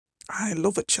I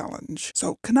love a challenge.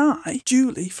 So can I,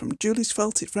 Julie from Julie's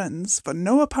Felted Friends, for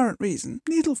no apparent reason,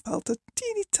 needle felt a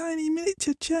teeny tiny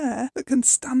miniature chair that can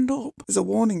stand up? There's a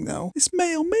warning though, this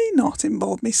may or may not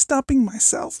involve me stabbing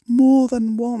myself more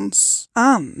than once.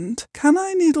 And can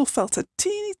I needle felt a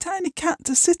teeny tiny cat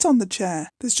to sit on the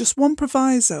chair? There's just one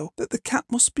proviso, that the cat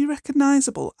must be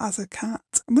recognisable as a cat.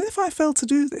 And if I fail to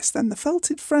do this, then the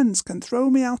Felted Friends can throw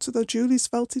me out of the Julie's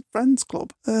Felted Friends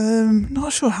Club.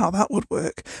 Not sure how that would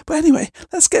work. But anyway,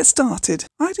 let's get started.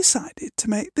 I decided to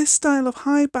make this style of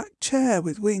high-back chair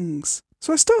with wings.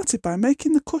 So I started by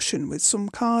making the cushion with some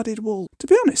carded wool. To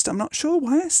be honest, I'm not sure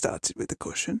why I started with the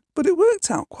cushion, but it worked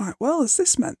out quite well, as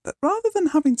this meant that rather than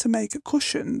having to make a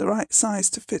cushion the right size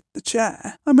to fit the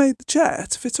chair, I made the chair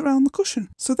to fit around the cushion.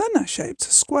 So then I shaped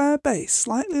a square base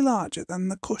slightly larger than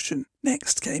the cushion.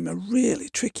 Next came a really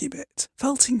tricky bit,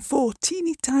 felting 4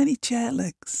 teeny tiny chair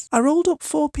legs. I rolled up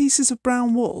 4 pieces of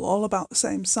brown wool all about the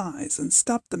same size and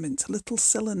stabbed them into little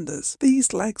cylinders.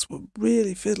 These legs were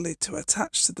really fiddly to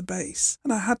attach to the base,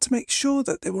 and I had to make sure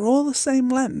that they were all the same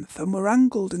length and were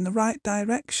angled in the right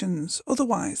directions,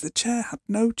 otherwise the chair had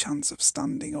no chance of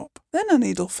standing up. Then I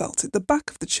needle felted the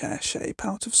back of the chair shape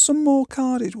out of some more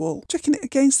carded wool, checking it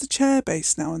against the chair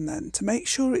base now and then to make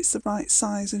sure it's the right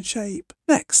size and shape.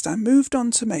 Next, I moved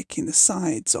on to making the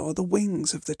sides or the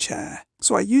wings of the chair.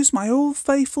 So I used my old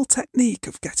faithful technique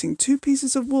of getting 2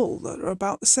 pieces of wool that are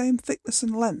about the same thickness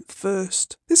and length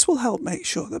first. This will help make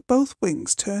sure that both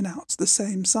wings turn out to the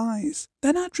same size.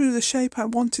 Then I drew the shape I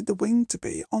wanted the wing to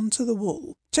be onto the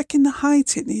wool, checking the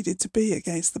height it needed to be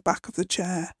against the back of the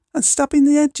chair, and stabbing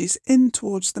the edges in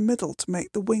towards the middle to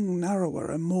make the wing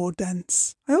narrower and more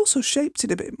dense. I also shaped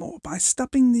it a bit more by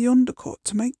stabbing the undercut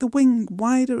to make the wing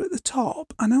wider at the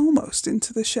top and almost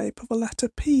into the shape of a letter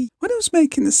P. When I was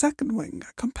making the second wing,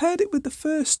 I compared it with the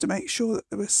first to make sure that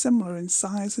they were similar in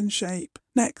size and shape.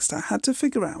 Next, I had to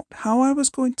figure out how I was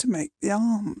going to make the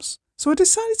arms. So I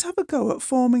decided to have a go at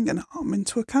forming an arm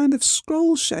into a kind of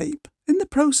scroll shape. In the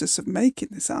process of making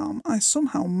this arm, I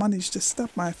somehow managed to stab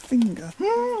my finger.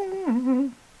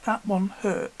 That one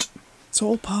hurt. It's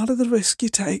all part of the risk you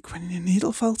take when you're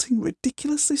needle felting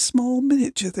ridiculously small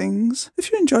miniature things.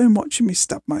 If you're enjoying watching me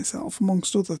stab myself,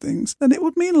 amongst other things, then it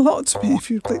would mean a lot to me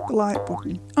if you'd click the like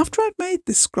button. After I'd made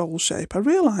this scroll shape, I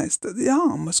realised that the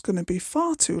arm was going to be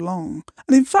far too long,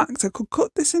 and in fact I could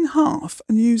cut this in half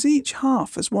and use each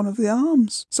half as one of the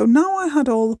arms. So now I had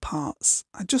all the parts,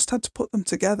 I just had to put them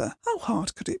together. How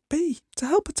hard could it be? To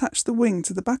help attach the wing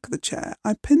to the back of the chair,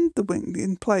 I pinned the wing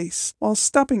in place while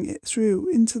stabbing it through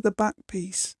into the back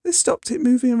piece. This stopped it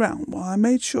moving around while I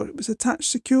made sure it was attached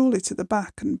securely to the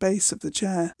back and base of the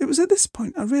chair. It was at this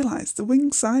point I realised the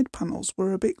wing side panels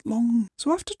were a bit long,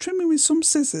 so after trimming with some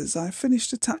scissors I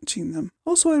finished attaching them.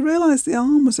 Also I realised the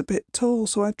arm was a bit tall,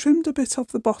 so I trimmed a bit off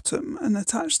the bottom and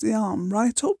attached the arm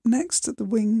right up next to the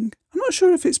wing. I'm not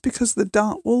sure if it's because of the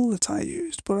dark wool that I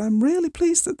used, but I'm really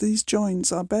pleased that these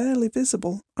joins are barely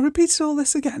visible. I repeated all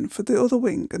this again for the other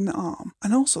wing and the arm,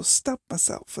 and also stabbed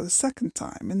myself for the second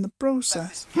time in the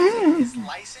process.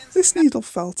 This needle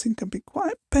felting can be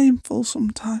quite painful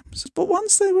sometimes, but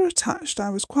once they were attached I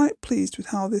was quite pleased with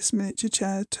how this miniature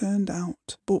chair turned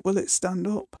out. But will it stand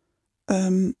up?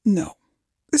 No.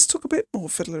 This took a bit more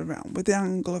fiddling around with the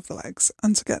angle of the legs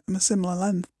and to get them a similar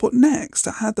length. But next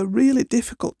I had the really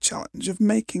difficult challenge of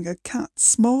making a cat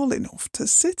small enough to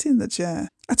sit in the chair.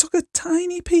 I took a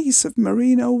tiny piece of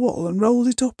merino wool and rolled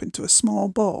it up into a small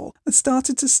ball and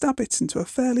started to stab it into a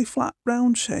fairly flat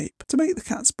round shape to make the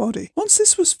cat's body. Once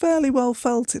this was fairly well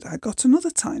felted, I got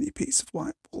another tiny piece of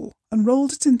white wool and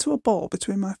rolled it into a ball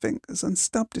between my fingers and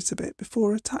stabbed it a bit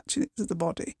before attaching it to the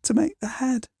body to make the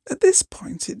head. At this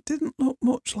point it didn't look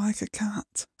much like a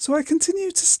cat, so I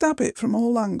continued to stab it from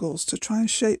all angles to try and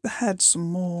shape the head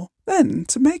some more. Then,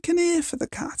 to make an ear for the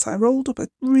cat, I rolled up a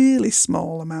really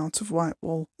small amount of white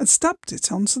wool and stabbed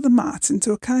it onto the mat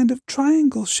into a kind of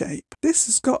triangle shape. This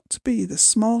has got to be the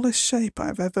smallest shape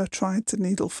I've ever tried to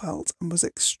needle felt and was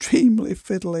extremely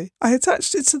fiddly. I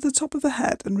attached it to the top of the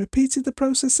head and repeated the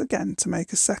process again to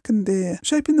make a second ear,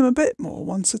 shaping them a bit more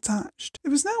once attached. It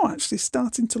was now actually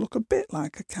starting to look a bit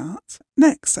like a cat.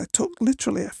 Next, I took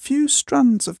literally a few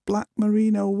strands of black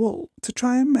merino wool to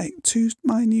try and make 2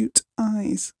 minute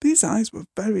eyes. These eyes were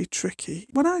very tricky.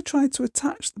 When I tried to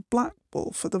attach the black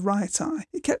wool for the right eye,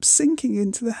 it kept sinking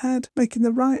into the head, making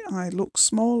the right eye look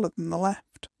smaller than the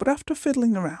left. stabbed, but after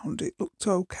fiddling around it looked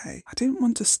okay. I didn't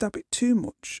want to stab it too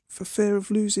much for fear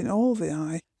of losing all the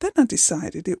eye. Then I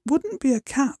decided it wouldn't be a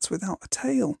cat without a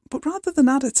tail, but rather than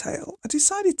add a tail, I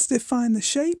decided to define the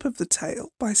shape of the tail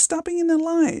by stabbing in a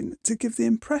line to give the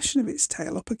impression of its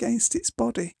tail up against its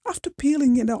body. After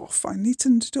peeling it off, I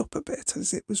neatened it up a bit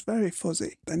as it was very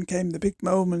fuzzy. Then came the big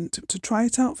moment to try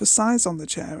it out for size on the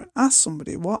chair and ask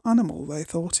somebody what animal they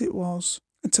thought it was.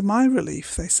 And to my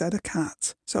relief, they said a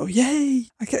cat. So yay!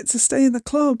 I get to stay in the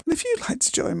club. And if you'd like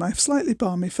to join my slightly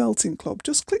balmy felting club,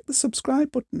 just click the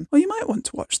subscribe button. Or you might want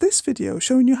to watch this video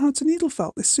showing you how to needle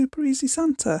felt this super easy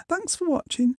Santa. Thanks for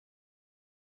watching.